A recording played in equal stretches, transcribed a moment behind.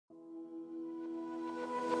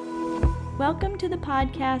Welcome to the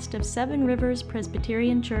podcast of Seven Rivers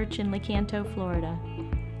Presbyterian Church in Lecanto, Florida.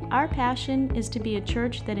 Our passion is to be a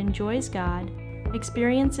church that enjoys God,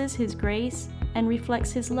 experiences His grace, and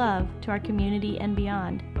reflects His love to our community and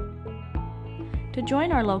beyond. To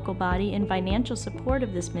join our local body in financial support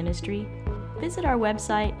of this ministry, visit our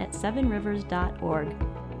website at sevenrivers.org.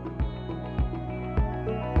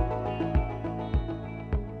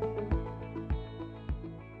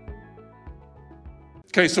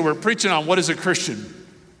 Okay, so we're preaching on what is a Christian.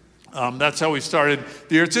 That's how we started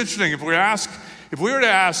the year. It's interesting, if we were to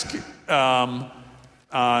ask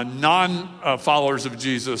non-followers of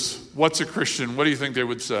Jesus, what's a Christian, what do you think they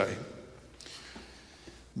would say?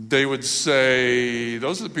 They would say,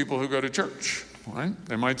 those are the people who go to church, right?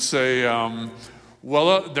 They might say,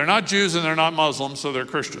 they're not Jews and they're not Muslims, so they're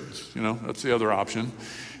Christians. That's the other option.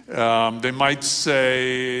 They might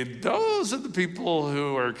say, those are the people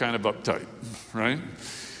who are kind of uptight, right?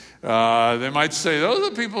 They might say, those are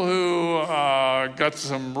the people who got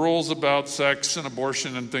some rules about sex and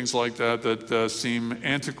abortion and things like that seem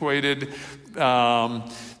antiquated.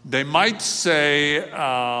 They might say,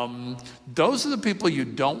 those are the people you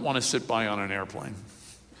don't want to sit by on an airplane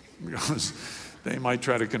because they might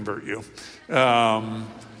try to convert you.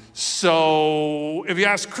 So if you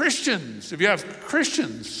ask Christians,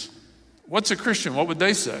 what's a Christian? What would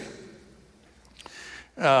they say?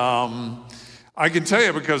 I can tell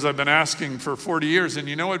you because I've been asking for 40 years, and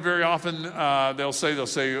you know what very often they'll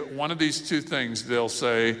say one of these two things. They'll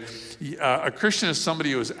say, a Christian is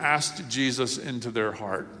somebody who has asked Jesus into their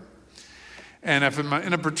heart. And if I'm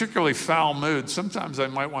in a particularly foul mood, sometimes I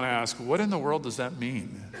might want to ask, what in the world does that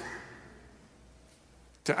mean?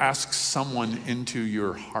 To ask someone into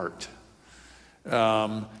your heart.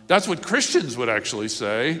 That's what Christians would actually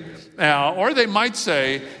say. Or they might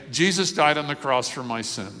say, Jesus died on the cross for my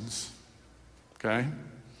sins. Okay?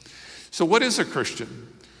 So what is a Christian?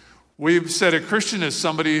 We've said a Christian is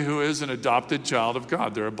somebody who is an adopted child of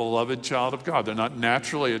God. They're a beloved child of God. They're not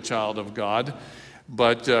naturally a child of God,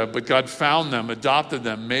 but God found them, adopted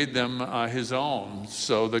them, made them His own.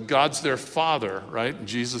 So that God's their father, right? And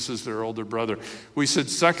Jesus is their older brother. We said,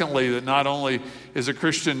 secondly, that not only is a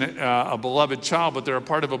Christian a beloved child, but they're a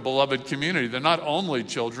part of a beloved community. They're not only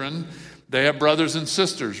children. They have brothers and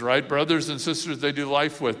sisters, right? Brothers and sisters they do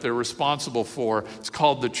life with, they're responsible for. It's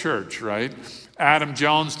called the church, right? Adam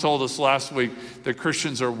Jones told us last week that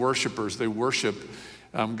Christians are worshipers. They worship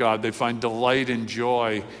God. They find delight and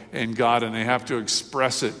joy in God, and they have to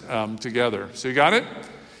express it together. So you got it?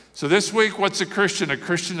 So this week, what's a Christian? A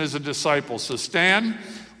Christian is a disciple. So stand.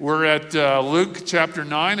 We're at Luke chapter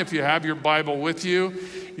 9. If you have your Bible with you,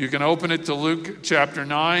 you can open it to Luke chapter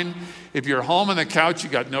 9. If you're home on the couch, you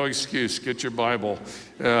got no excuse. Get your Bible.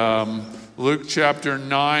 Luke chapter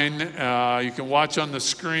 9. You can watch on the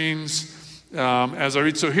screens as I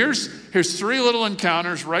read. So here's three little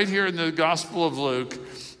encounters right here in the Gospel of Luke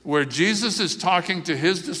where Jesus is talking to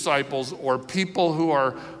His disciples or people who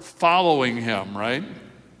are following Him, right?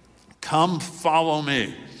 Come follow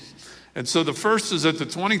me. And so the first is at the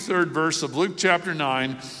 23rd verse of Luke chapter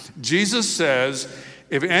 9. Jesus says,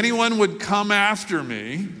 if anyone would come after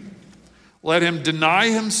me, let him deny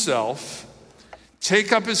himself,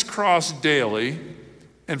 take up his cross daily,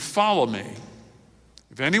 and follow me.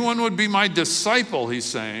 If anyone would be my disciple, he's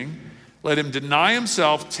saying, let him deny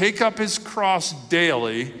himself, take up his cross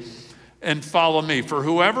daily, and follow me. For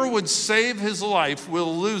whoever would save his life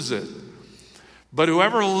will lose it. But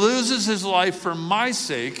whoever loses his life for my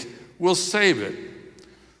sake will save it.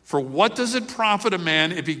 For what does it profit a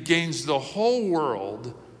man if he gains the whole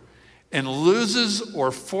world and loses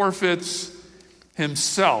or forfeits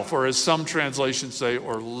himself, or as some translations say,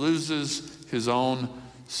 or loses his own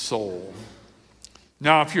soul?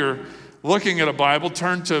 Now, if you're looking at a Bible,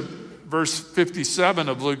 turn to verse 57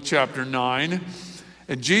 of Luke chapter 9.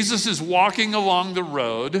 And Jesus is walking along the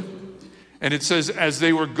road, and it says, as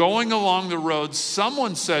they were going along the road,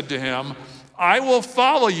 someone said to him, I will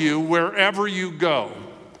follow you wherever you go.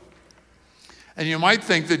 And you might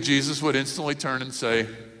think that Jesus would instantly turn and say,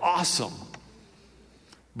 awesome.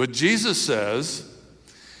 But Jesus says,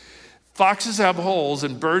 foxes have holes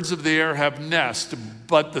and birds of the air have nests,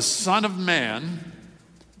 but the Son of Man,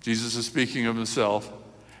 Jesus is speaking of himself,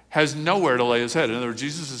 has nowhere to lay his head. In other words,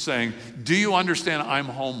 Jesus is saying, do you understand I'm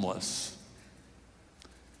homeless?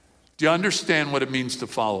 Do you understand what it means to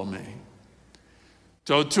follow me?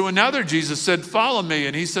 So to another, Jesus said, follow me.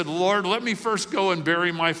 And he said, Lord, let me first go and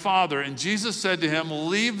bury my father. And Jesus said to him,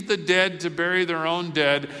 leave the dead to bury their own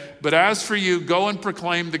dead. But as for you, go and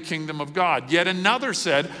proclaim the kingdom of God. Yet another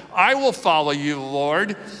said, I will follow you,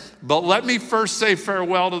 Lord, but let me first say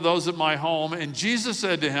farewell to those at my home. And Jesus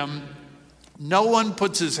said to him, No one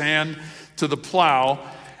puts his hand to the plow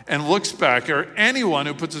and looks back, or anyone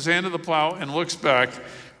who puts his hand to the plow and looks back,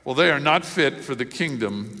 well, they are not fit for the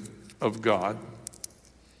kingdom of God.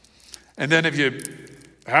 And then if you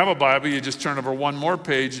have a Bible, you just turn over one more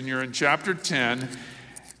page and you're in chapter 10,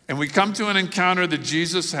 and we come to an encounter that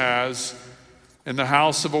Jesus has in the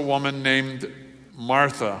house of a woman named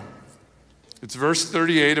Martha. It's verse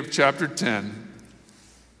 38 of chapter 10.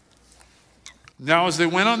 Now, as they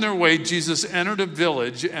went on their way, Jesus entered a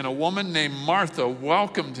village, and a woman named Martha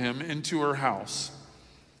welcomed him into her house.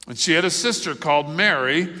 And she had a sister called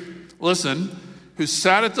Mary, listen, who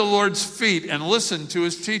sat at the Lord's feet and listened to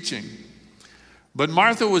his teaching. But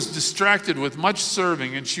Martha was distracted with much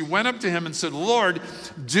serving, and she went up to him and said, Lord,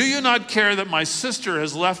 do you not care that my sister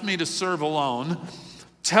has left me to serve alone?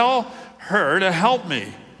 Tell her to help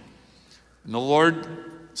me. And the Lord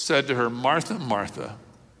said to her, Martha, Martha,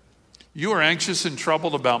 you are anxious and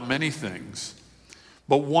troubled about many things,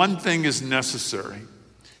 but one thing is necessary.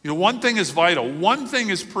 One thing is vital. One thing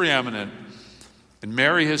is preeminent. And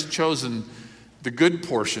Mary has chosen the good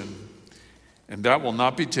portion, and that will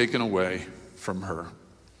not be taken away from her.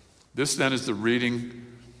 This then is the reading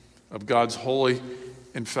of God's holy,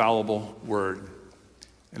 infallible word.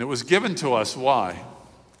 And it was given to us, why?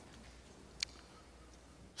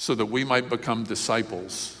 So that we might become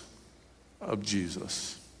disciples of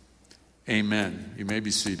Jesus. Amen. You may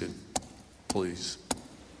be seated, please.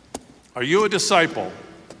 Are you a disciple?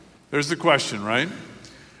 There's the question, right?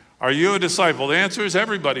 Are you a disciple? The answer is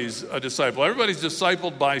everybody's a disciple. Everybody's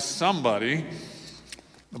discipled by somebody.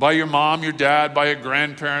 By your mom, your dad, by a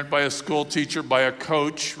grandparent, by a school teacher, by a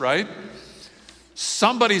coach, right?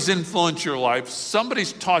 Somebody's influenced your life.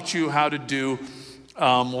 Somebody's taught you how to do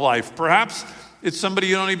life. Perhaps it's somebody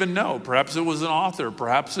you don't even know. Perhaps it was an author.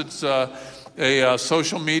 Perhaps it's a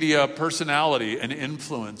social media personality, an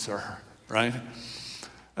influencer, right?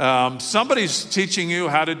 Somebody's teaching you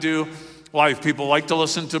how to do life. People like to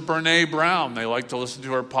listen to Brene Brown. They like to listen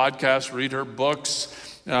to her podcast, read her books.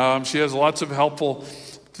 She has lots of helpful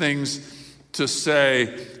things to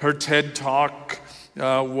say. Her TED Talk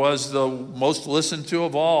was the most listened to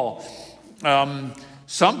of all.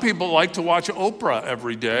 Some people like to watch Oprah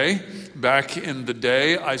every day. Back in the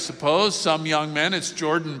day, I suppose. Some young men, it's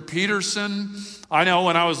Jordan Peterson. I know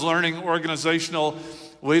when I was learning organizational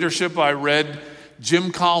leadership, I read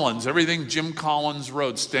Jim Collins, everything Jim Collins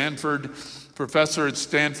wrote, Stanford professor at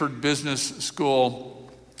Stanford Business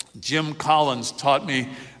School. Jim Collins taught me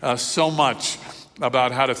so much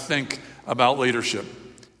about how to think about leadership.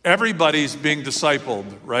 Everybody's being discipled,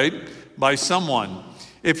 right, by someone.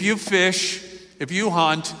 If you fish, if you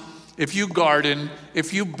hunt, if you garden,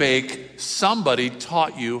 if you bake, somebody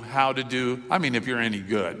taught you how to do, if you're any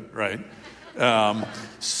good, right?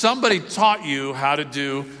 Somebody taught you how to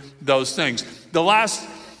do those things. The last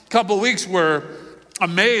couple of weeks were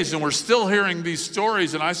amazed, and we're still hearing these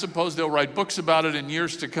stories, and I suppose they'll write books about it in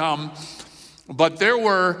years to come. But there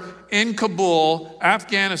were, in Kabul,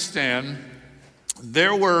 Afghanistan,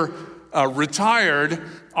 there were retired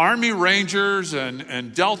Army Rangers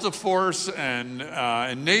and Delta Force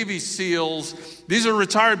and Navy SEALs. These are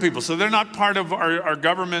retired people, so they're not part of our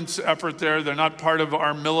government's effort there. They're not part of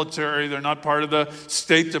our military. They're not part of the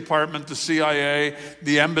State Department, the CIA,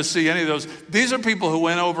 the embassy, any of those. These are people who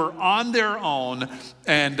went over on their own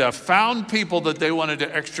and found people that they wanted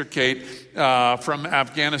to extricate from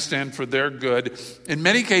Afghanistan for their good. In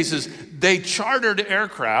many cases, they chartered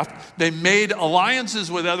aircraft. They made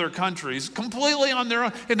alliances with other countries completely on their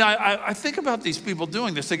own. And I think about these people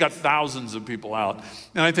doing this. They got thousands of people out.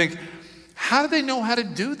 And I think, how do they know how to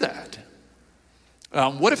do that?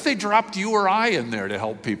 What if they dropped you or I in there to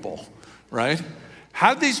help people, right?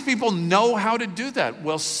 How do these people know how to do that?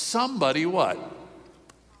 Well, somebody what?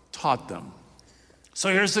 Taught them. So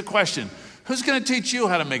here's the question. Who's going to teach you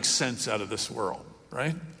how to make sense out of this world,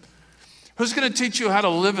 right? Who's going to teach you how to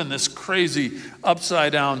live in this crazy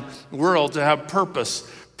upside down world, to have purpose?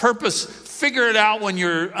 Purpose, figure it out when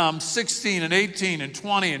you're 16 and 18 and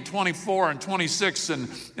 20 and 24 and 26 and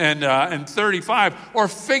 35, or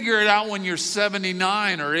figure it out when you're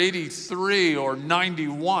 79 or 83 or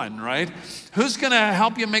 91, right? Who's going to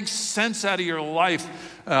help you make sense out of your life,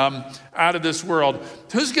 out of this world?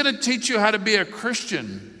 Who's going to teach you how to be a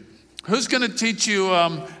Christian? Who's going to teach you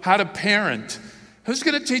how to parent? Who's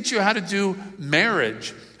going to teach you how to do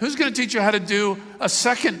marriage? Who's going to teach you how to do a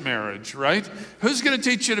second marriage, right? Who's going to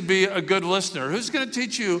teach you to be a good listener? Who's going to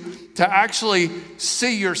teach you to actually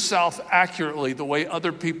see yourself accurately the way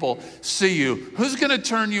other people see you? Who's going to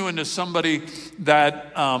turn you into somebody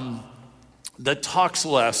that talks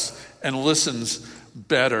less and listens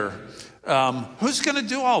better? Who's going to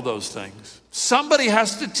do all those things? Somebody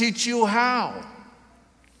has to teach you how.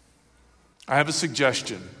 I have a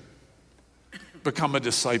suggestion. Become a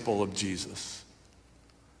disciple of Jesus.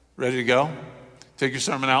 Ready to go? Take your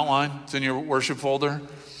sermon outline. It's in your worship folder.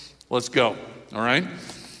 Let's go. All right?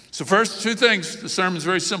 So first, two things. The sermon's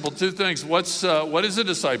very simple. Two things. What is a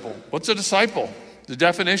disciple? What's a disciple? The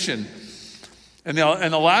definition. And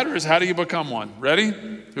the latter is, how do you become one? Ready?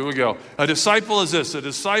 Here we go. A disciple is this. A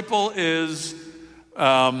disciple is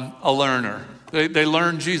a learner. They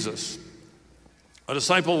learn Jesus. A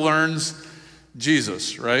disciple learns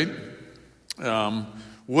Jesus, right?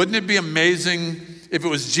 Wouldn't it be amazing if it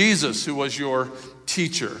was Jesus who was your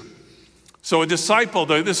teacher? So a disciple,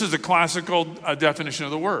 this is a classical definition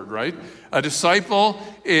of the word, right? A disciple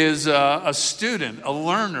is a student, a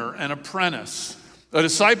learner, an apprentice. A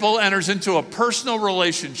disciple enters into a personal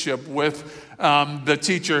relationship with the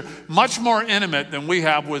teacher, much more intimate than we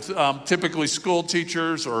have with typically school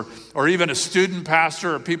teachers or even a student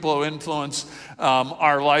pastor or people who influence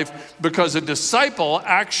our life. Because a disciple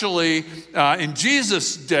actually, in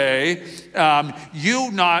Jesus' day,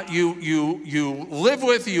 you live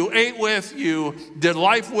with, you ate with, you did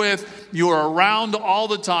life with, you were around all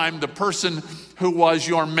the time the person who was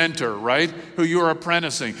your mentor, right? Who you were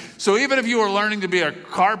apprenticing. So even if you were learning to be a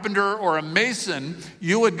carpenter or a mason,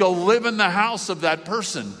 you would go live in the house of that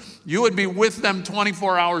person. You would be with them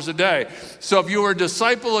 24 hours a day. So if you were a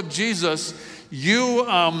disciple of Jesus, you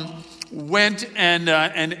went and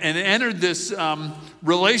entered this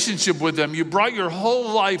relationship with them. You brought your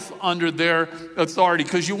whole life under their authority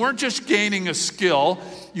because you weren't just gaining a skill.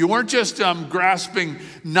 You weren't just grasping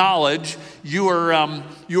knowledge. You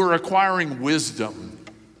were acquiring wisdom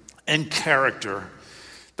and character.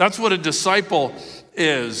 That's what a disciple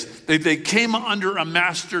is. They came under a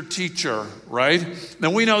master teacher, right? Now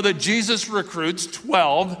we know that Jesus recruits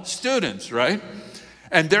 12 students, right?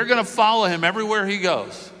 And they're going to follow him everywhere he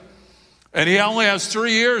goes. And he only has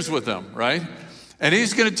 3 years with them, right? And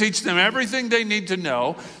he's going to teach them everything they need to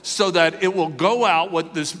know so that it will go out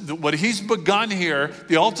what he's begun here,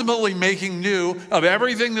 the ultimately making new of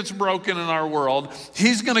everything that's broken in our world.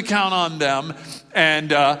 He's going to count on them.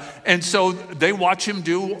 And so they watch him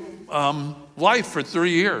do life for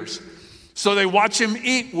 3 years. So they watch him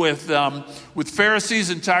eat with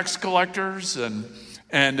Pharisees and tax collectors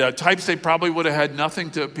and types they probably would have had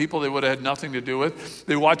nothing to, people they would have had nothing to do with.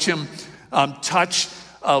 They watch him touch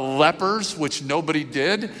lepers, which nobody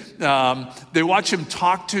did. They watch him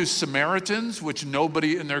talk to Samaritans, which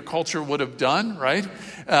nobody in their culture would have done, right?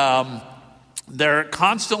 They're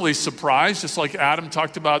constantly surprised, just like Adam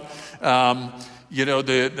talked about. We know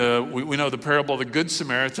the parable of the Good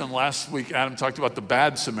Samaritan. Last week, Adam talked about the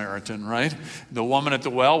bad Samaritan, right? The woman at the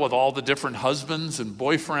well with all the different husbands and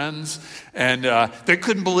boyfriends. And they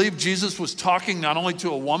couldn't believe Jesus was talking not only to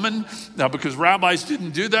a woman, because rabbis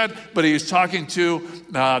didn't do that, but he was talking to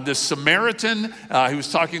this Samaritan. He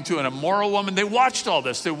was talking to an immoral woman. They watched all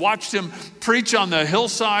this. They watched him preach on the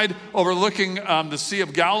hillside overlooking the Sea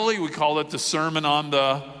of Galilee. We call it the Sermon on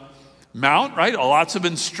the Mount, right? Lots of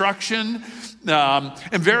instruction.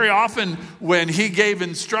 And very often when he gave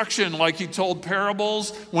instruction, like he told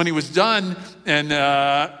parables, when he was done, and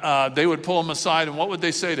they would pull him aside, and what would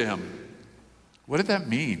they say to him? What did that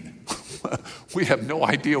mean? We have no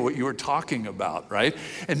idea what you were talking about, right?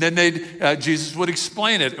 And then Jesus would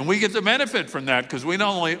explain it, and we get the benefit from that because we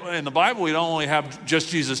don't only, in the Bible, we don't only have just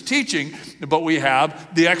Jesus teaching, but we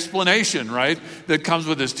have the explanation, right, that comes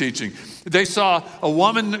with his teaching. They saw a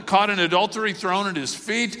woman caught in adultery thrown at his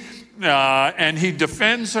feet, and he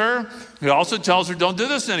defends her. He also tells her, don't do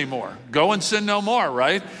this anymore. Go and sin no more,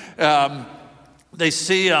 right? They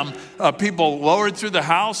see people lowered through the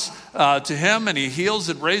house to him, and he heals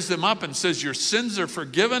and raises them up and says, your sins are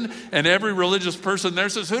forgiven. And every religious person there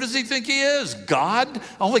says, who does he think he is? God?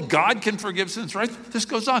 Only God can forgive sins, right? This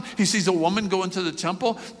goes on. He sees a woman go into the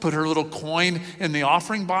temple, put her little coin in the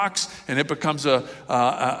offering box, and it becomes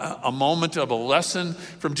a moment of a lesson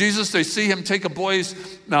from Jesus. They see him take a boy's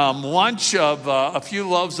lunch of a few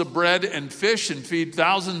loaves of bread and fish and feed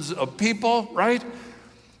thousands of people, right?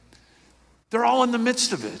 They're all in the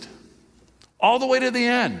midst of it, all the way to the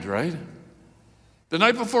end, right? The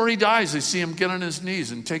night before he dies, they see him get on his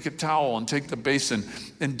knees and take a towel and take the basin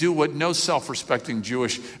and do what no self-respecting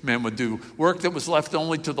Jewish man would do. Work that was left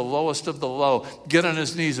only to the lowest of the low. Get on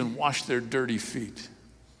his knees and wash their dirty feet.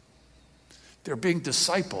 They're being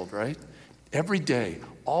discipled, right? Every day,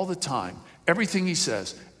 all the time. Everything he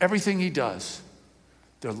says, everything he does.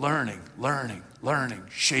 They're learning,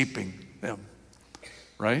 shaping them,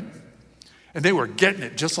 right? And they were getting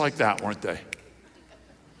it just like that, weren't they?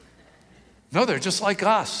 No, they're just like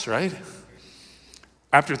us, right?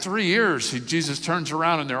 After 3 years, Jesus turns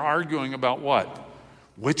around and they're arguing about what?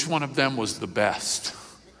 Which one of them was the best,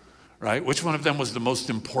 right? Which one of them was the most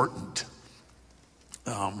important?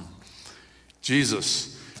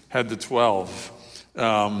 Jesus had the 12.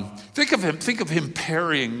 Think of him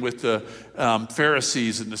parrying with the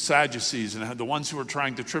Pharisees and the Sadducees and the ones who were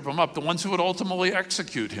trying to trip him up, the ones who would ultimately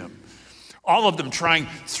execute him. All of them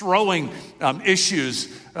throwing issues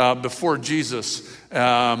before Jesus,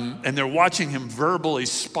 and they're watching him verbally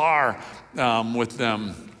spar with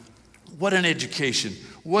them. What an education,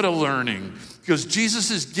 what a learning, because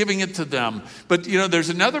Jesus is giving it to them. But there's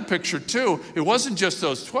another picture too. It wasn't just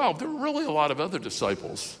those 12. There were really a lot of other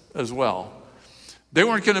disciples as well. They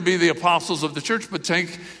weren't going to be the apostles of the church, but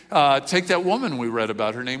take that woman we read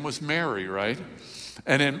about. Her name was Mary, right?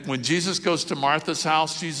 And then when Jesus goes to Martha's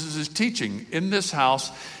house, Jesus is teaching. In this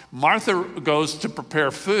house, Martha goes to prepare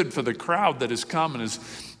food for the crowd that has come and is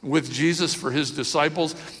with Jesus for his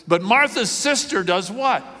disciples. But Martha's sister does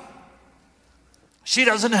what? She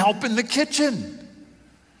doesn't help in the kitchen.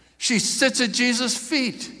 She sits at Jesus'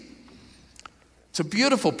 feet. It's a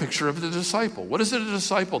beautiful picture of the disciple. What does a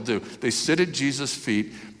disciple do? They sit at Jesus'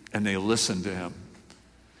 feet and they listen to him.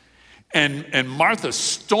 And Martha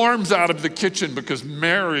storms out of the kitchen because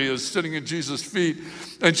Mary is sitting at Jesus' feet.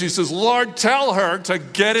 And she says, Lord, tell her to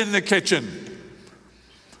get in the kitchen.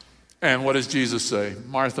 And what does Jesus say?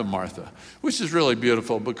 Martha, Martha. Which is really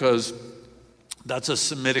beautiful because that's a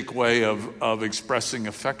Semitic way of expressing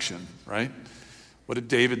affection, right? What did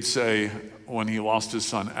David say when he lost his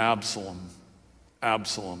son Absalom?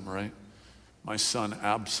 Absalom, right? My son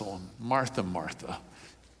Absalom. Martha, Martha.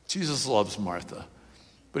 Jesus loves Martha.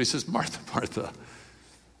 But he says, Martha, Martha,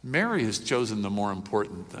 Mary has chosen the more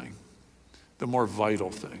important thing, the more vital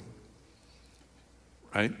thing,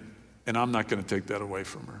 right? And I'm not going to take that away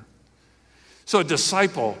from her. So a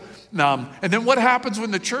disciple, and then what happens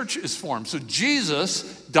when the church is formed? So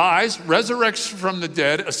Jesus dies, resurrects from the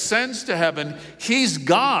dead, ascends to heaven, he's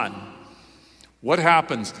gone. What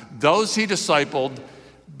happens? Those he discipled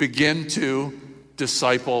begin to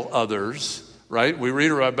disciple others, right? We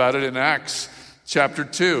read about it in Acts chapter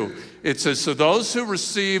 2. It says, so those who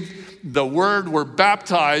received the word were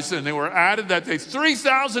baptized, and they were added that day.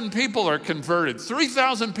 3,000 people are converted.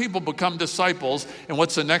 3,000 people become disciples. And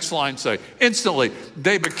what's the next line say? Instantly,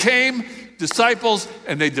 they became disciples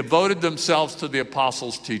and they devoted themselves to the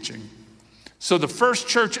apostles' teaching. So the first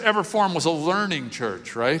church ever formed was a learning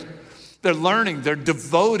church, right? They're learning, they're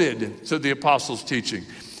devoted to the apostles' teaching.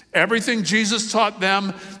 Everything Jesus taught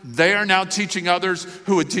them, they are now teaching others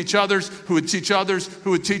who would teach others, who would teach others,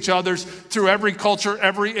 who would teach others through every culture,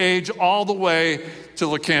 every age, all the way to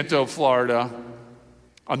Lecanto, Florida.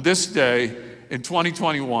 On this day in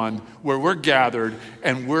 2021, where we're gathered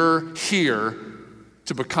and we're here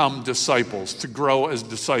to become disciples, to grow as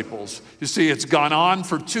disciples. You see, it's gone on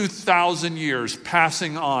for 2,000 years,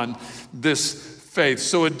 passing on this faith.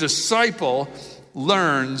 So a disciple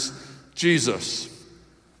learns Jesus.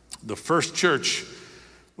 The first church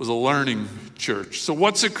was a learning church. So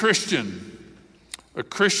what's a Christian? A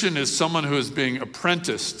Christian is someone who is being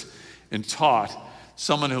apprenticed and taught,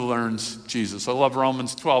 someone who learns Jesus. I love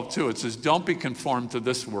Romans 12 too. It says, don't be conformed to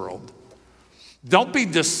this world. Don't be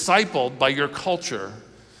discipled by your culture.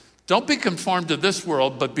 Don't be conformed to this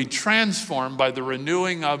world, but be transformed by the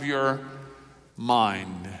renewing of your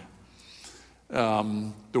mind.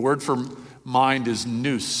 The word for mind is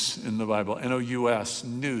nous in the Bible, N-O-U-S,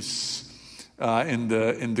 nous in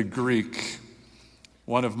the Greek.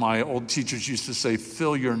 One of my old teachers used to say,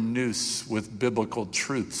 fill your nous with biblical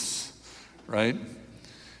truths, right?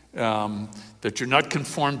 That you're not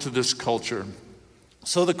conformed to this culture.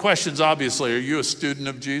 So the question's obviously, are you a student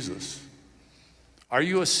of Jesus? Are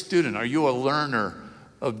you a student? Are you a learner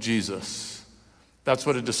of Jesus? That's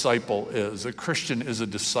what a disciple is. A Christian is a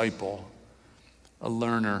disciple, a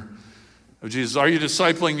learner of Jesus. Are you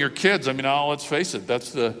discipling your kids? I mean, let's face it,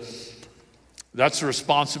 that's the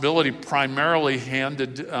responsibility primarily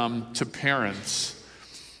handed to parents.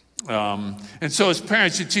 And so as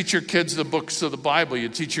parents, you teach your kids the books of the Bible. You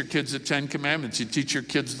teach your kids the Ten Commandments. You teach your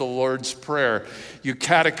kids the Lord's Prayer. You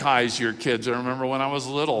catechize your kids. I remember when I was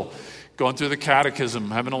little, going through the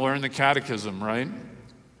catechism, having to learn the catechism, right?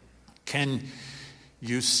 Can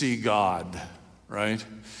you see God, right?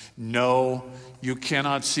 No, you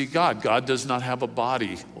cannot see God. God does not have a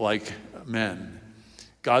body like men.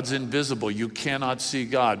 God's invisible. You cannot see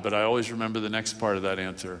God. But I always remember the next part of that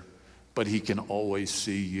answer. But he can always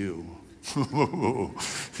see you.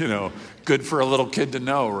 Good for a little kid to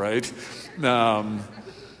know, right?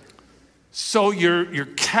 So you're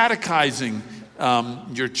catechizing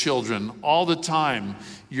your children all the time.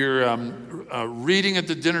 You're reading at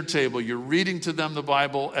the dinner table. You're reading to them the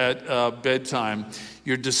Bible at bedtime.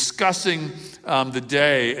 You're discussing the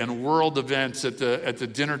day and world events at the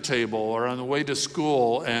dinner table or on the way to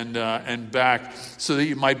school and back, so that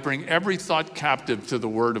you might bring every thought captive to the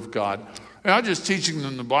Word of God. You're not just teaching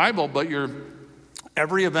them the Bible, but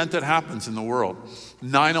every event that happens in the world.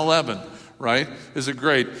 9/11. Right? Is it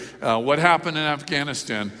great? What happened in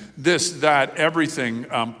Afghanistan? This, that, everything,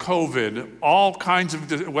 COVID, all kinds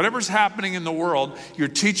of, whatever's happening in the world, you're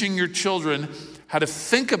teaching your children how to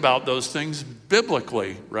think about those things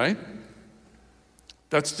biblically, right?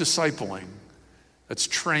 That's discipling. That's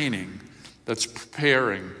training. That's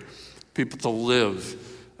preparing people to live.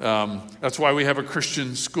 That's why we have a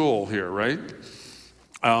Christian school here, right?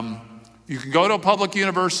 You can go to a public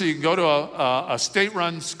university, you can go to a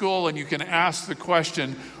state-run school, and you can ask the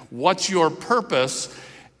question, what's your purpose?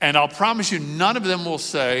 And I'll promise you, none of them will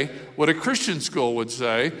say what a Christian school would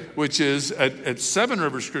say, which is, at Seven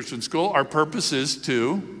Rivers Christian School, our purpose is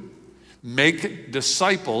to make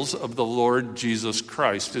disciples of the Lord Jesus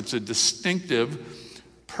Christ. It's a distinctive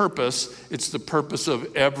purpose. It's the purpose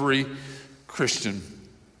of every Christian.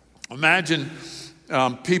 Imagine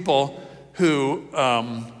people who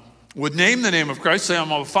would name the name of Christ, say,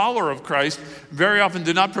 I'm a follower of Christ, very often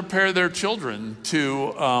do not prepare their children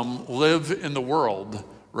to live in the world,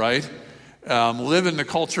 right? Live in the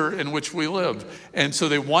culture in which we live. And so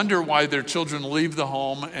they wonder why their children leave the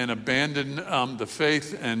home and abandon the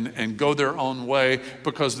faith and go their own way,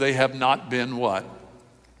 because they have not been what?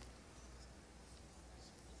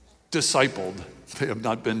 Discipled. They have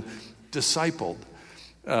not been discipled.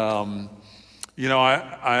 I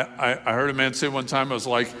heard a man say one time, it was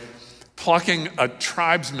like plucking a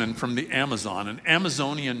tribesman from the Amazon, an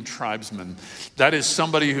Amazonian tribesman. That is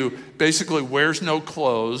somebody who basically wears no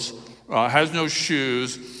clothes, has no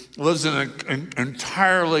shoes, lives in an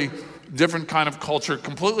entirely different kind of culture,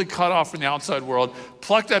 completely cut off from the outside world.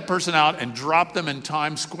 Pluck that person out and drop them in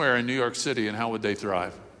Times Square in New York City, and how would they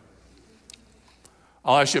thrive?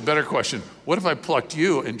 I'll ask you a better question. What if I plucked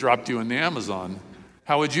you and dropped you in the Amazon?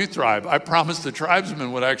 How would you thrive? I promise the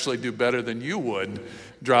tribesmen would actually do better than you would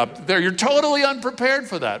drop there. You're totally unprepared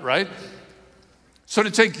for that, right? So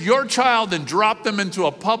to take your child and drop them into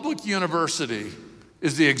a public university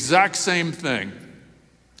is the exact same thing,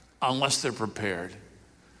 unless they're prepared.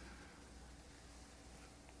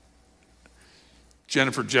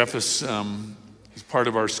 Jennifer Jeffus is part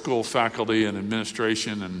of our school faculty and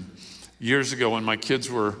administration, and years ago when my kids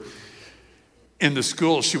were in the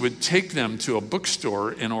school, she would take them to a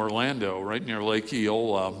bookstore in Orlando, right near Lake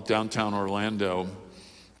Eola, downtown Orlando,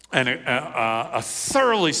 and a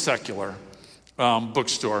thoroughly secular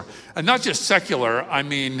bookstore. And not just secular, I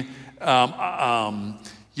mean,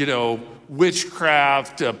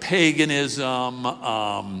 witchcraft, paganism,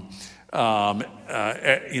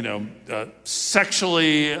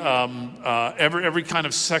 sexually, every kind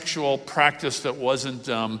of sexual practice that wasn't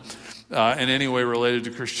in any way related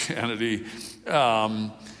to Christianity.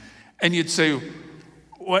 And you'd say,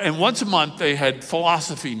 and once a month they had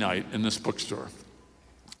philosophy night in this bookstore.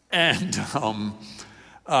 And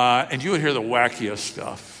you would hear the wackiest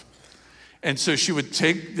stuff. And so she would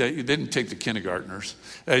take, they didn't take the kindergartners,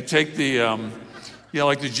 they'd take the,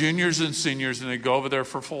 like the juniors and seniors, and they'd go over there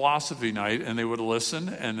for philosophy night, and they would listen,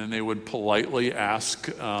 and then they would politely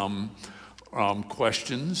ask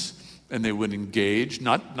questions, and they would engage,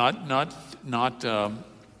 not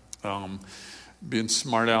being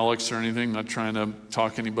smart Alex or anything, not trying to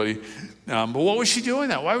talk anybody. But what was she doing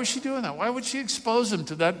that? Why was she doing that? Why would she expose them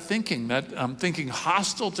to that thinking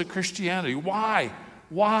hostile to Christianity? Why?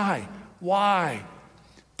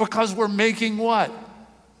 Because we're making what?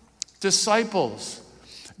 Disciples.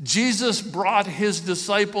 Jesus brought his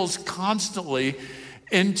disciples constantly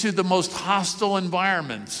into the most hostile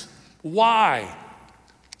environments. Why?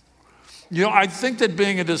 I think that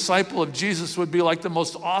being a disciple of Jesus would be like the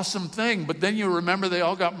most awesome thing, but then you remember they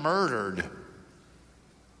all got murdered.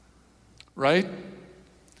 Right?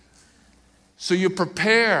 So you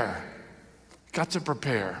prepare. Got to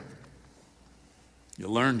prepare. You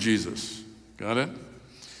learn Jesus. Got it?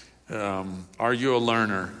 Are you a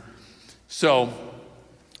learner? So,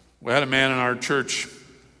 we had a man in our church.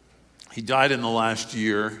 He died in the last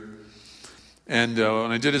year. And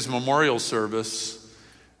when I did his memorial service,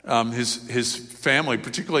 his family,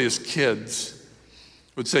 particularly his kids,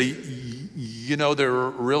 would say, there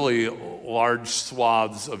were really large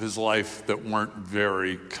swaths of his life that weren't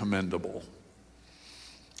very commendable.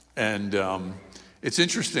 And it's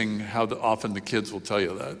interesting how often the kids will tell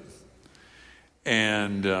you that.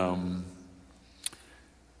 And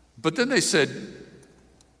But then they said,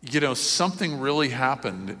 something really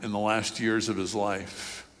happened in the last years of his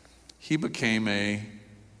life. He became a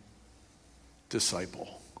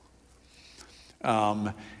disciple.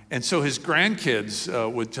 And so his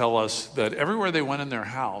grandkids would tell us that everywhere they went in their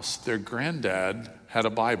house, their granddad had a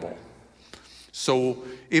Bible. So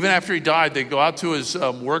even after he died, they'd go out to his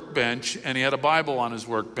workbench, and he had a Bible on his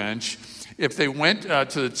workbench. If they went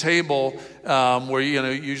to the table where you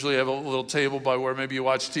usually have a little table by where maybe you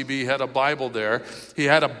watch TV, he had a Bible there. He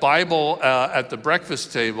had a Bible at the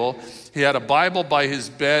breakfast table. He had a Bible by his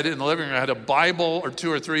bed in the living room. He had a Bible or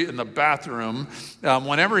two or three in the bathroom.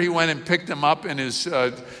 Whenever he went and picked them up in his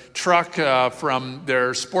truck from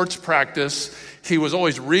their sports practice, he was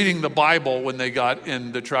always reading the Bible when they got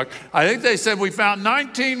in the truck. I think they said we found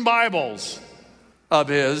 19 Bibles of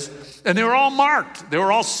his, and they were all marked. They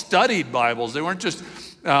were all studied Bibles. They weren't just,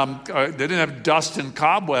 they didn't have dust and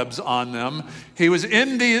cobwebs on them. He was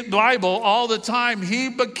in the Bible all the time. He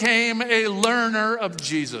became a learner of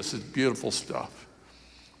Jesus. It's beautiful stuff.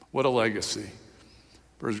 What a legacy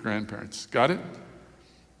for his grandparents. Got it?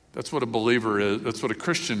 That's what a believer is. That's what a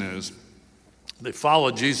Christian is. They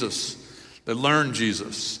follow Jesus. They learn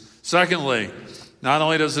Jesus. Secondly, not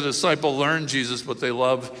only does a disciple learn Jesus, but they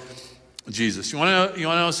love Jesus. You want to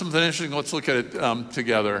know something interesting? Let's look at it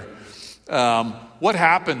together. What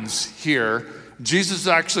happens here? Jesus is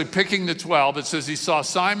actually picking the 12. It says he saw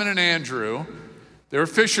Simon and Andrew. They were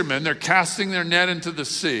fishermen. They're casting their net into the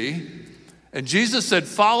sea. And Jesus said,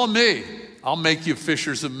 "Follow me. I'll make you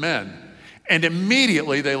fishers of men." And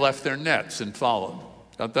immediately they left their nets and followed.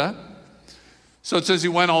 Got that? So it says he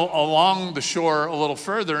went along the shore a little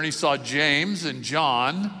further, and he saw James and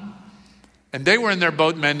John. And they were in their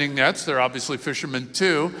boat mending nets. They're obviously fishermen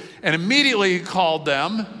too. And immediately he called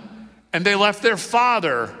them, and they left their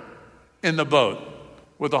father in the boat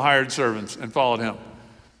with the hired servants and followed him.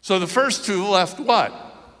 So the first two left what?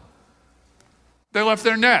 They left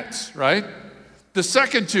their nets, right? The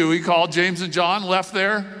second two he called, James and John, left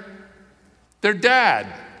their dad.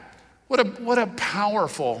 What a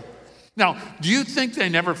powerful. Now, do you think they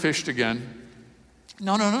never fished again?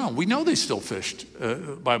 No. We know they still fished,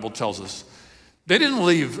 the Bible tells us. They didn't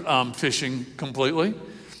leave fishing completely.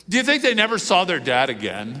 Do you think they never saw their dad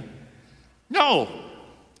again? No,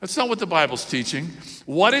 that's not what the Bible's teaching.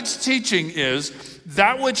 What it's teaching is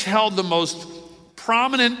that which held the most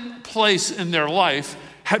prominent place in their life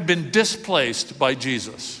had been displaced by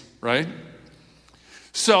Jesus, right?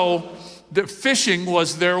 So the fishing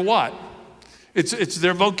was their what? It's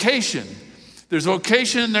their vocation. There's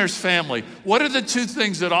vocation and there's family. What are the two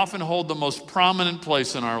things that often hold the most prominent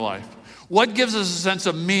place in our life? What gives us a sense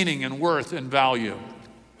of meaning and worth and value?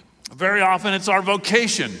 Very often it's our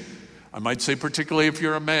vocation. I might say particularly if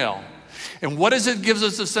you're a male. And what is it gives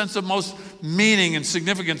us a sense of most meaning and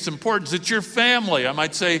significance, importance? It's your family. I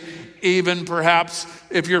might say even perhaps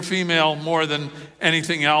if you're female more than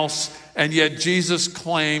anything else. And yet Jesus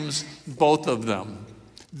claims both of them.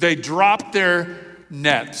 They drop their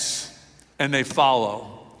nets and they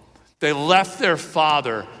follow. They left their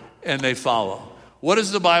father and they follow. What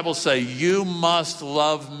does the Bible say? You must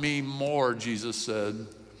love me more, Jesus said,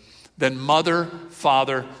 than mother,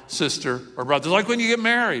 father, sister, or brother. Like when you get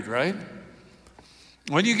married, right?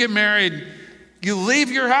 When you get married, you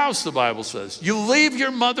leave your house, the Bible says. You leave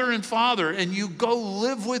your mother and father and you go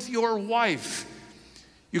live with your wife.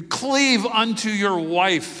 You cleave unto your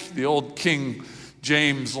wife, the old King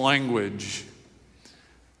James language.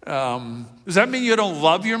 Does that mean you don't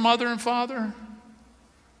love your mother and father?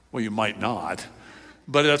 Well, you might not,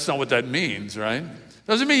 but that's not what that means, right?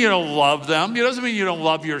 Doesn't mean you don't love them. It doesn't mean you don't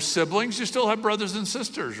love your siblings. You still have brothers and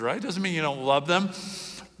sisters, right? Doesn't mean you don't love them.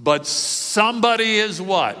 But somebody is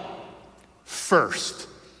what? First.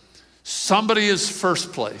 Somebody is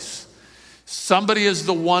first place. Somebody is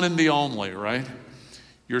the one and the only, right?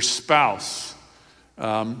 Your spouse,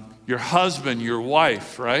 your husband, your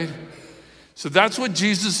wife, right? So that's what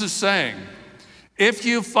Jesus is saying. If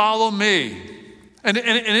you follow me, and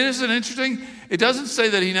isn't it interesting? It doesn't say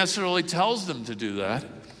that he necessarily tells them to do that,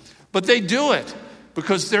 but they do it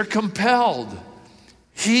because they're compelled.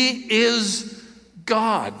 He is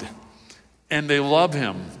God, and they love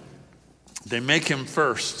him. They make him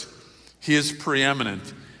first. He is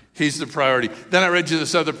preeminent. He's the priority. Then I read you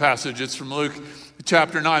this other passage. It's from Luke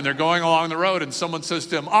chapter 9. They're going along the road, and someone says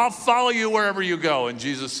to him, I'll follow you wherever you go. And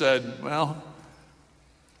Jesus said, well,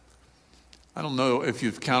 I don't know if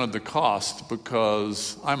you've counted the cost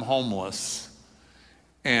because I'm homeless,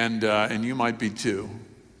 and you might be too.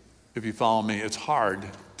 If you follow me, it's hard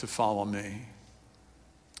to follow me.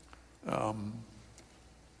 One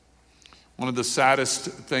of the saddest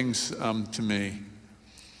things to me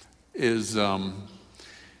is I've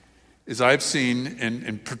seen,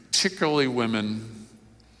 and particularly women,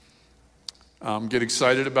 get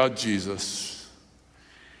excited about Jesus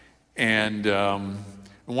and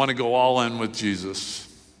want to go all in with Jesus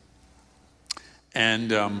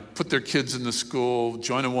and put their kids in the school,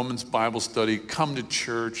 join a women's Bible study, come to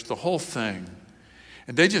church, the whole thing.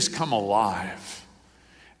 And they just come alive.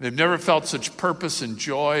 They've never felt such purpose and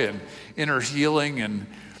joy and inner healing,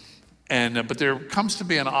 but there comes to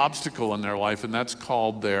be an obstacle in their life, and that's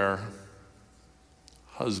called their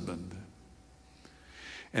husband.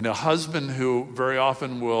 And a husband who very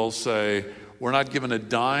often will say, we're not giving a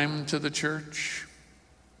dime to the church,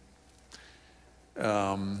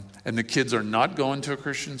 and the kids are not going to a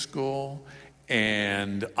Christian school,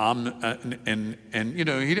 and he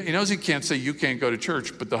knows he can't say you can't go to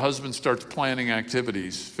church, but the husband starts planning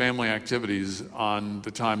activities, family activities, on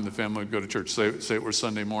the time the family would go to church. Say it was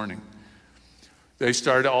Sunday morning. They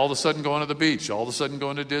started all of a sudden going to the beach, all of a sudden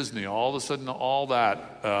going to Disney, all of a sudden all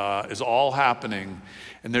that is all happening.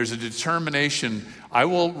 And there's a determination, I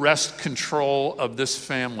will wrest control of this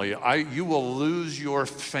family. You will lose your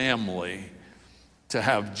family to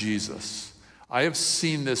have Jesus. I have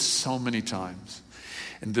seen this so many times.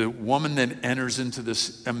 And the woman then enters into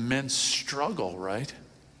this immense struggle, right?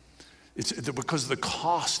 It's because the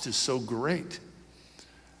cost is so great.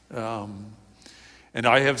 And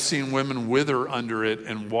I have seen women wither under it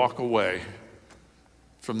and walk away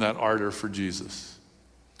from that ardor for Jesus.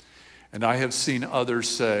 And I have seen others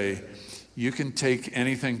say, you can take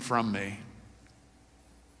anything from me.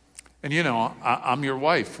 And I'm your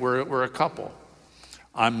wife. We're a couple.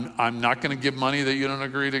 I'm not going to give money that you don't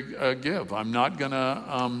agree to give. I'm not going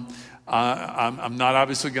to. I'm not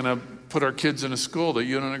obviously going to put our kids in a school that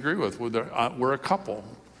you don't agree with. We're a couple.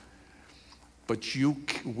 But you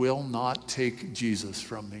will not take Jesus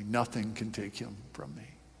from me. Nothing can take him from me.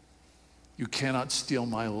 You cannot steal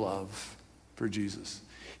my love for Jesus.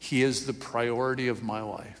 He is the priority of my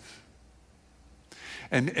life.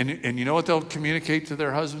 And you know what they'll communicate to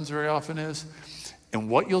their husbands very often is? And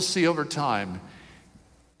what you'll see over time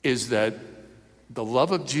is that the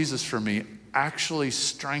love of Jesus for me actually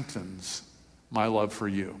strengthens my love for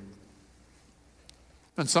you.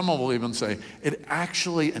 And someone will even say, it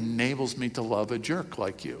actually enables me to love a jerk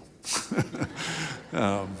like you.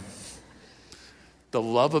 The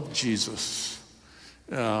love of Jesus.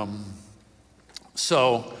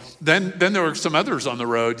 So then there were some others on the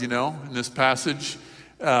road, in this passage.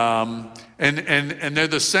 And they're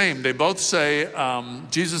the same. They both say,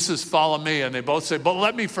 Jesus says, follow me. And they both say, but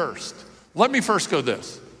let me first. Let me first go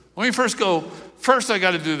this. Let me first go, first I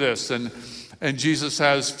got to do this. And Jesus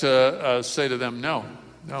has to say to them, no.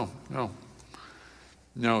 No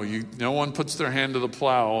one puts their hand to the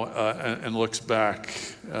plow and looks back.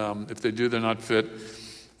 If they do, they're not fit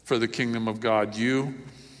for the kingdom of God.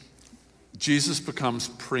 Jesus becomes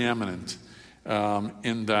preeminent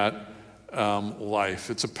in that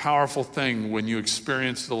life. It's a powerful thing when you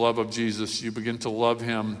experience the love of Jesus. You begin to love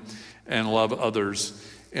him and love others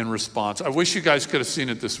in response. I wish you guys could have seen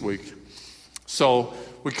it this week. So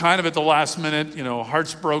we kind of at the last minute,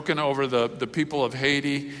 hearts broken over the people of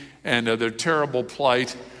Haiti and their terrible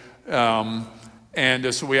plight.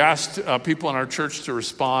 So we asked people in our church to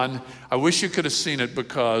respond. I wish you could have seen it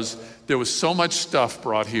because there was so much stuff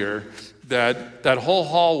brought here that whole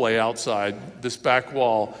hallway outside, this back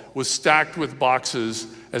wall, was stacked with boxes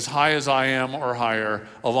as high as I am or higher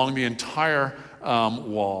along the entire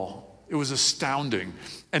wall. It was astounding.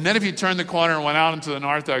 And then if you turned the corner and went out into the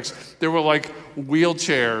narthex, there were like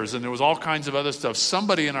wheelchairs and there was all kinds of other stuff.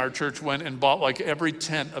 Somebody in our church went and bought like every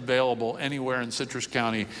tent available anywhere in Citrus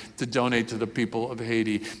County to donate to the people of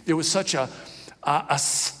Haiti. It was such a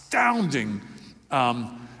astounding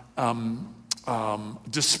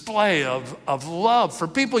display of love for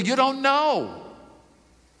people you don't know.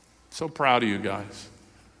 So proud of you guys.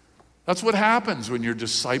 That's what happens when you're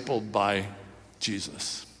discipled by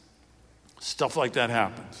Jesus. Stuff like that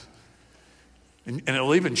happens. And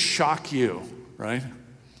it'll even shock you, right?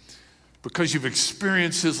 Because you've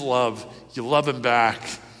experienced his love, you love him back,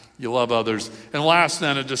 you love others. And last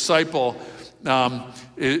then, a disciple, not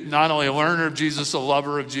only a learner of Jesus, a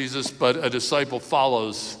lover of Jesus, but a disciple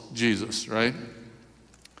follows Jesus, right?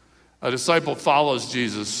 A disciple follows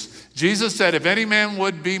Jesus. Jesus said, if any man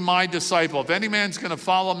would be my disciple, if any man's going to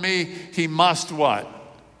follow me, he must what?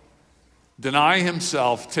 Deny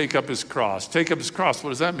himself, take up his cross. Take up his cross, what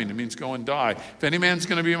does that mean? It means go and die. If any man's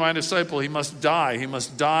going to be my disciple, he must die. He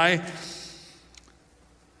must die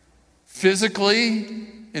physically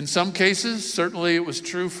in some cases. Certainly it was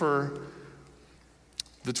true for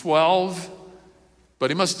the 12. But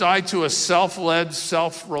he must die to a self-led,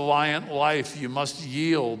 self-reliant life. You must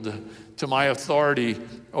yield to my authority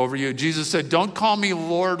over you. Jesus said, don't call me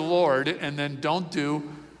Lord, Lord, and then don't do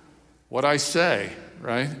what I say,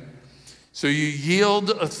 right? So you yield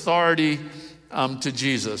authority to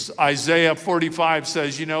Jesus. Isaiah 45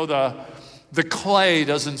 says, the clay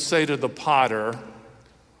doesn't say to the potter,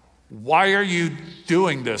 why are you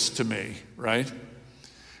doing this to me, right?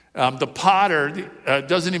 The potter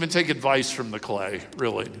doesn't even take advice from the clay,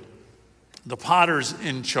 really. The potter's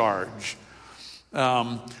in charge.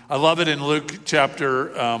 I love it in Luke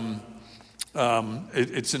chapter,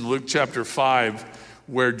 it's in Luke chapter 5,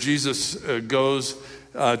 where Jesus goes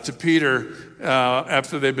to Peter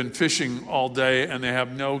after they've been fishing all day and they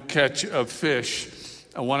have no catch of fish.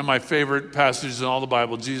 One of my favorite passages in all the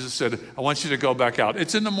Bible, Jesus said, I want you to go back out.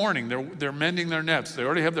 It's in the morning. They're mending their nets. They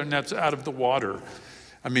already have their nets out of the water.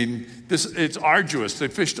 I mean, it's arduous. They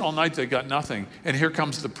fished all night. They got nothing. And here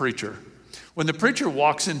comes the preacher. When the preacher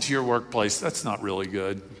walks into your workplace, that's not really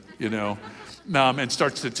good, and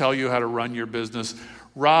starts to tell you how to run your business.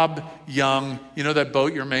 Rob Young, that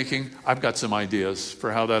boat you're making? I've got some ideas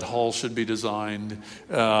for how that hull should be designed,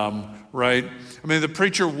 right? I mean, the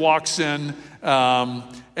preacher walks in, and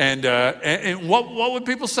what would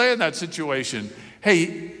people say in that situation?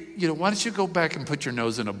 Hey, why don't you go back and put your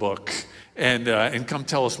nose in a book and come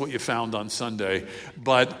tell us what you found on Sunday?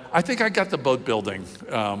 But I think I got the boat building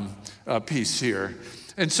piece here.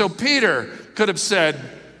 And so Peter could have said,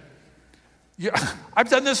 I've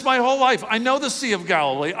done this my whole life. I know the Sea of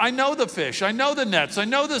Galilee. I know the fish. I know the nets. I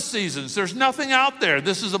know the seasons. There's nothing out there.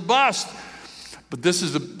 This is a bust. But this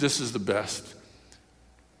is the best.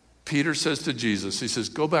 Peter says to Jesus, he says,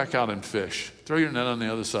 go back out and fish. Throw your net on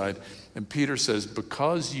the other side. And Peter says,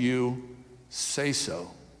 because you say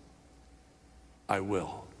so, I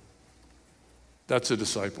will. That's a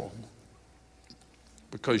disciple.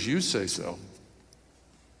 Because you say so,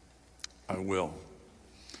 I will.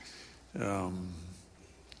 So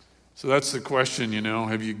that's the question,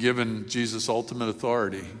 have you given Jesus ultimate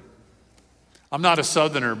authority? I'm not a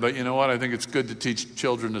Southerner, but you know what? I think it's good to teach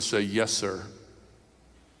children to say, yes, sir.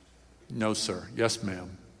 No, sir. Yes,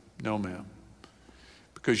 ma'am. No, ma'am.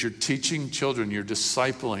 Because you're teaching children, you're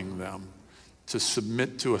discipling them to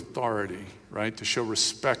submit to authority, right? To show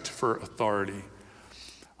respect for authority.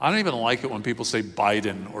 I don't even like it when people say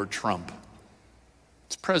Biden or Trump.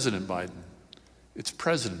 It's President Biden. It's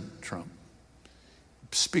President Trump.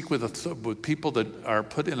 Speak with people that are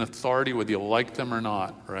put in authority, whether you like them or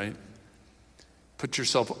not, right? Put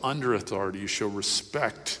yourself under authority. You show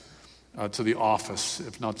respect to the office,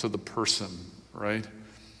 if not to the person, right?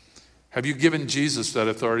 Have you given Jesus that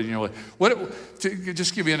authority in your life? To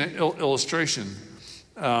just give you an illustration.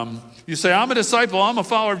 You say, I'm a disciple, I'm a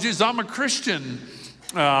follower of Jesus, I'm a Christian.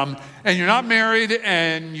 And you're not married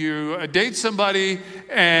and you date somebody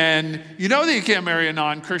and you know that you can't marry a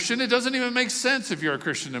non-Christian. It doesn't even make sense if you're a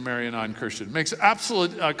Christian to marry a non-Christian. It makes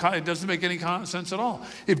it doesn't make any sense at all.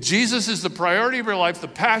 If Jesus is the priority of your life, the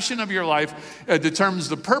passion of your life, determines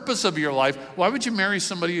the purpose of your life, why would you marry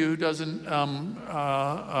somebody who doesn't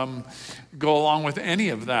go along with any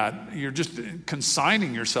of that? You're just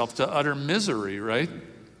consigning yourself to utter misery, right?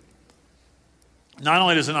 Not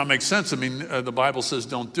only does it not make sense, the Bible says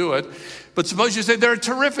don't do it, but suppose you say they're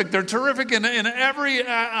terrific in every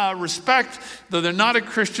respect, though they're not a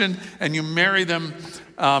Christian, and you marry them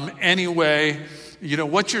anyway.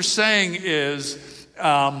 What you're saying is,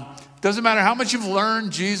 doesn't matter how much you've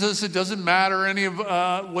learned Jesus, it doesn't matter any of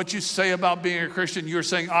what you say about being a Christian, you're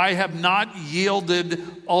saying, I have not yielded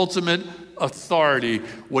ultimate authority.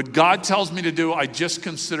 What God tells me to do, I just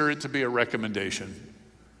consider it to be a recommendation.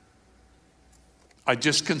 I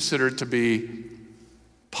just consider it to be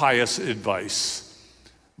pious advice,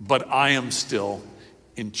 but I am still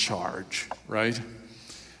in charge, right?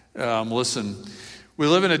 Listen, we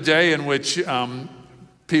live in a day in which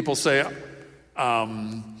people say,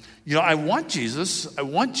 I want Jesus,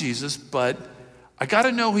 but I got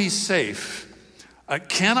to know he's safe.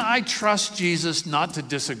 Can I trust Jesus not to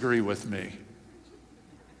disagree with me?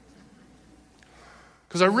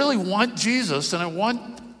 Because I really want Jesus and I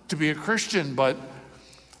want to be a Christian, but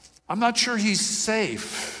I'm not sure he's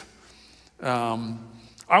safe. I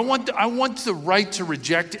want the right to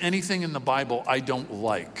reject anything in the Bible I don't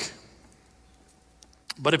like.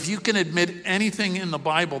 But if you can admit anything in the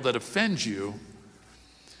Bible that offends you,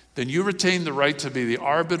 then you retain the right to be the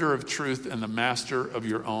arbiter of truth and the master of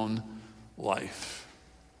your own life.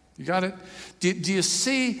 You got it? Do you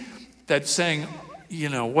see that saying,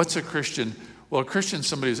 what's a Christian? Well, a Christian is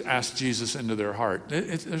somebody who's asked Jesus into their heart.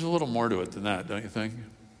 There's a little more to it than that, don't you think?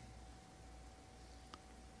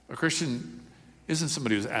 A Christian isn't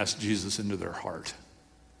somebody who's asked Jesus into their heart.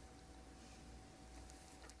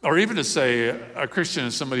 Or even to say a Christian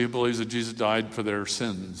is somebody who believes that Jesus died for their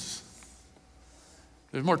sins.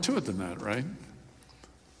 There's more to it than that, right?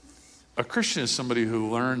 A Christian is somebody who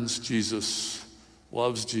learns Jesus,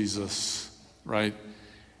 loves Jesus, right?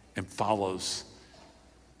 And follows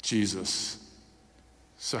Jesus.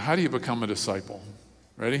 So how do you become a disciple?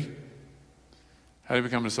 Ready? How do you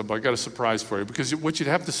become a disciple? I got a surprise for you, because what you'd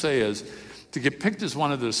have to say is, to get picked as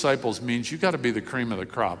one of the disciples means you got to be the cream of the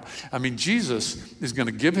crop. I mean, Jesus is going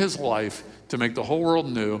to give his life to make the whole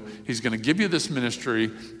world new. He's going to give you this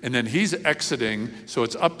ministry, and then he's exiting, so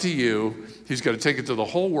it's up to you. He's got to take it to the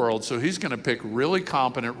whole world, so he's going to pick really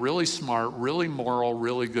competent, really smart, really moral,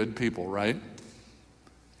 really good people, right?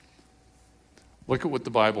 Look at what the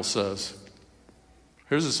Bible says.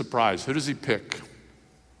 Here's a surprise. Who does he pick?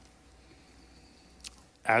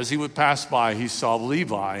 As he would pass by, he saw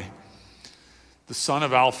Levi, the son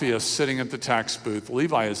of Alphaeus, sitting at the tax booth.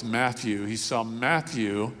 Levi is Matthew. He saw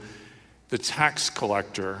Matthew, the tax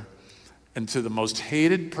collector, and to the most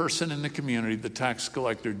hated person in the community, the tax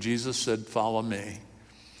collector, Jesus said, "Follow me."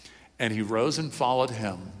 And he rose and followed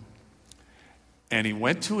him. And he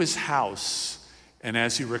went to his house, and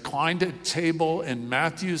as he reclined at table in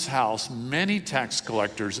Matthew's house, many tax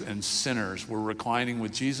collectors and sinners were reclining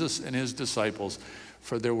with Jesus and his disciples,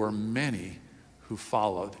 for there were many who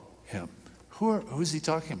followed him. Who is he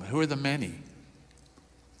talking about? Who are the many?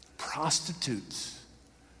 Prostitutes,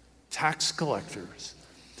 tax collectors,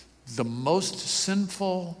 the most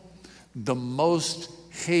sinful, the most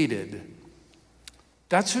hated.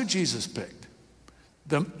 That's who Jesus picked.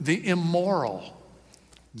 The immoral,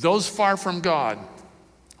 those far from God,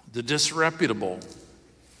 the disreputable.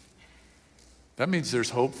 That means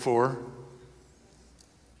there's hope for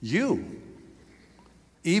you,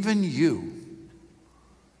 even you,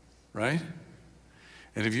 right?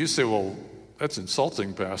 And if you say, well, that's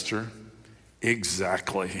insulting, Pastor.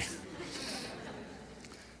 Exactly.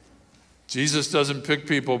 Jesus doesn't pick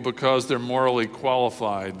people because they're morally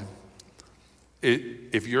qualified.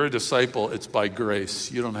 If you're a disciple, it's by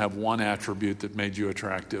grace. You don't have one attribute that made you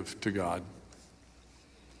attractive to God.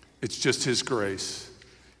 It's just his grace.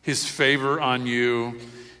 His favor on you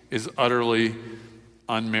is utterly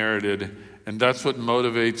unmerited. And that's what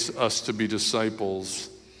motivates us to be disciples,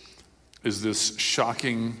 is this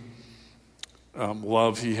shocking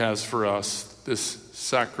love he has for us, this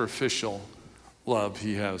sacrificial love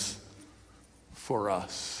he has for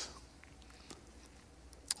us.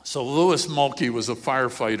 So Louis Mulkey was a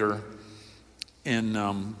firefighter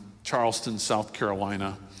in Charleston, South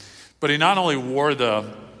Carolina. But he not only wore the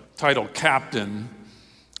title captain,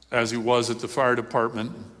 as he was at the fire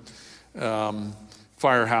department,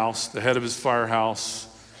 firehouse, the head of his firehouse,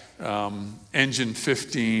 Engine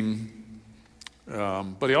 15,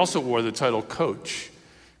 but he also wore the title coach,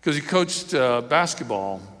 because he coached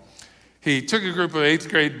basketball. He took a group of 8th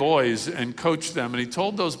grade boys and coached them, and he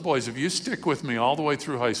told those boys, if you stick with me all the way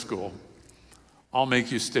through high school, I'll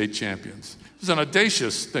make you state champions. It was an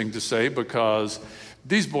audacious thing to say, because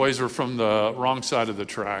these boys were from the wrong side of the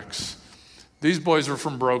tracks. These boys were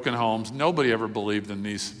from broken homes. Nobody ever believed in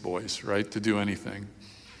these boys, right, to do anything.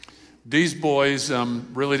 These boys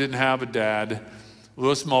really didn't have a dad.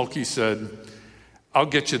 Louis Mulkey said, I'll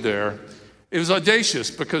get you there. It was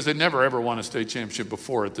audacious because they never ever won a state championship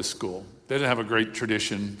before at this school. They didn't have a great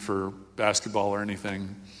tradition for basketball or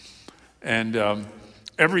anything. And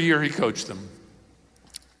every year he coached them.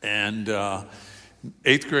 And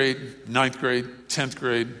 8th grade, 9th grade, 10th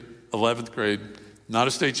grade, 11th grade, not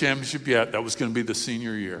a state championship yet. That was going to be the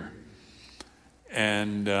senior year.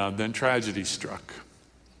 And then tragedy struck.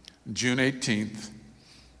 June 18th,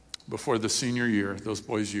 before the senior year, those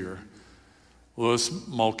boys' year, Louis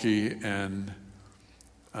Mulkey and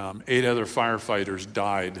 8 other firefighters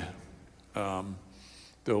died.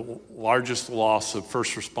 The largest loss of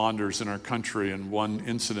first responders in our country in one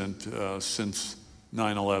incident since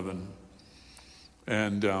 9/11.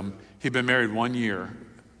 And he'd been married 1 year.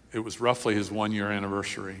 It was roughly his 1-year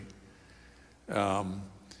anniversary.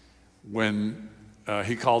 When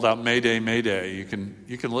he called out, "Mayday, Mayday." You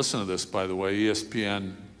can listen to this, by the way.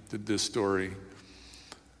 ESPN did this story.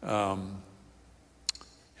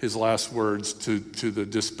 His last words to the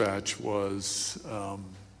dispatch was, I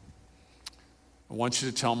want you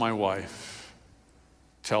to tell my wife,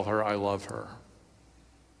 tell her I love her.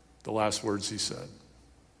 The last words he said.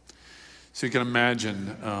 So you can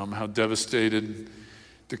imagine how devastated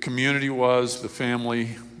the community was, the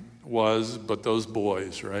family was, but those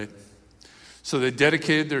boys, right? So they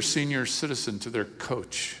dedicated their senior citizen to their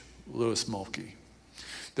coach, Louis Mulkey.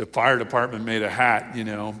 The fire department made a hat,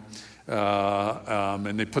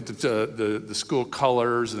 And they put the school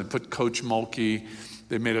colors, and they put Coach Mulkey.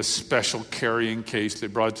 They made a special carrying case. They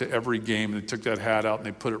brought it to every game. They took that hat out and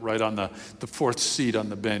they put it right on the fourth seat on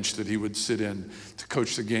the bench that he would sit in to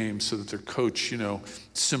coach the game, so that their coach,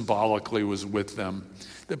 symbolically was with them.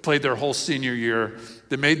 They played their whole senior year.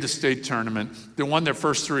 They made the state tournament. They won their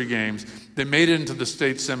first 3 games. They made it into the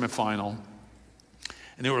state semifinal.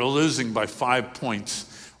 And they were losing by 5 points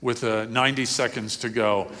with 90 seconds to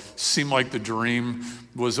go. Seemed like the dream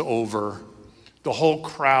was over. The whole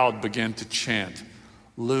crowd began to chant,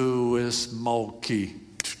 "Louis Mulkey,"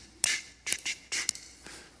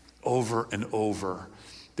 over and over.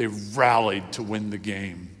 They rallied to win the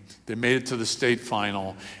game. They made it to the state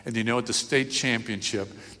final, and at the state championship,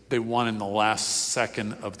 they won in the last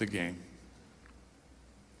second of the game.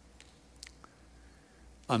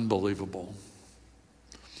 Unbelievable.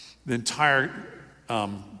 The entire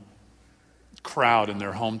crowd in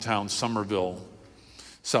their hometown, Summerville,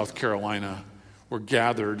 South Carolina, were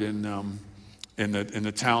gathered in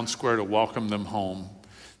the town square to welcome them home.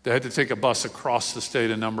 They had to take a bus across the state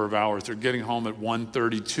a number of hours. They're getting home at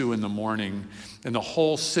 1:32 in the morning, and the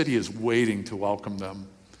whole city is waiting to welcome them.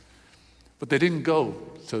 But they didn't go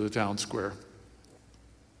to the town square.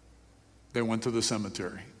 They went to the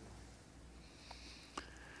cemetery.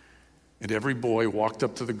 And every boy walked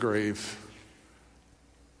up to the grave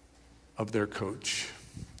of their coach,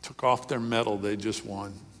 took off their medal they just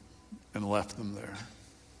won, and left them there.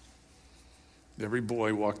 Every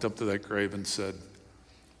boy walked up to that grave and said,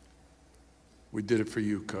 "We did it for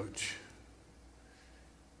you, Coach.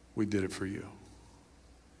 We did it for you.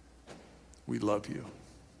 We love you."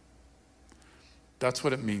 That's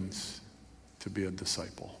what it means to be a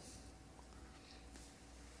disciple.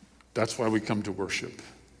 That's why we come to worship.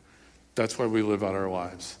 That's why we live out our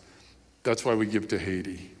lives. That's why we give to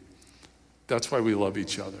Haiti. That's why we love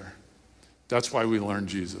each other. That's why we learn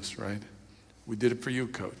Jesus, right? We did it for you,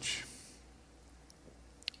 Coach.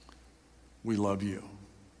 We love you.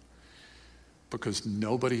 Because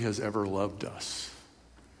nobody has ever loved us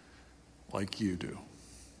like you do.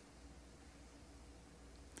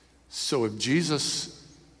 So if Jesus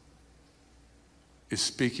is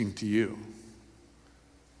speaking to you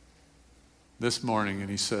this morning and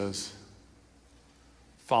he says,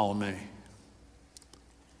 "Follow me,"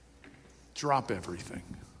 drop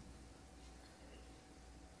everything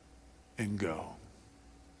and go.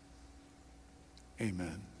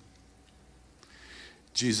 Amen.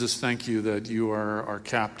 Jesus, thank you that you are our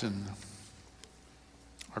captain,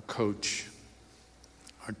 our coach,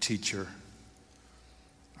 our teacher,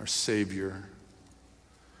 our Savior,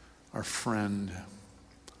 our friend,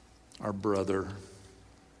 our brother,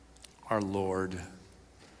 our Lord.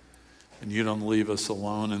 And you don't leave us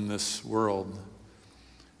alone in this world,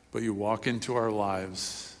 but you walk into our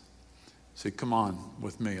lives. Say, "Come on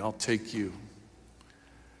with me. I'll take you.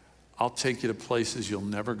 I'll take you to places you'll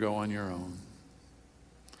never go on your own.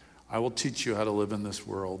 I will teach you how to live in this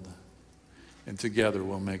world, and together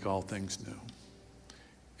we'll make all things new."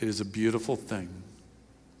 It is a beautiful thing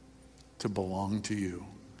to belong to you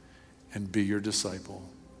and be your disciple.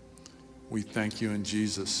 We thank you in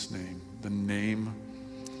Jesus' name, the name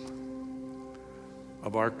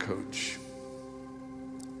of our coach,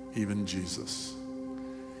 even Jesus.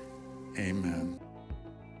 Amen.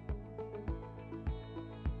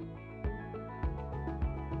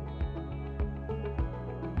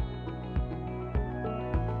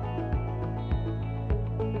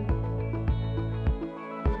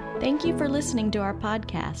 Thank you for listening to our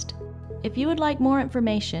podcast. If you would like more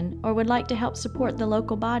information or would like to help support the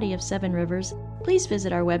local body of Seven Rivers, please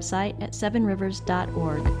visit our website at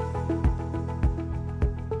sevenrivers.org.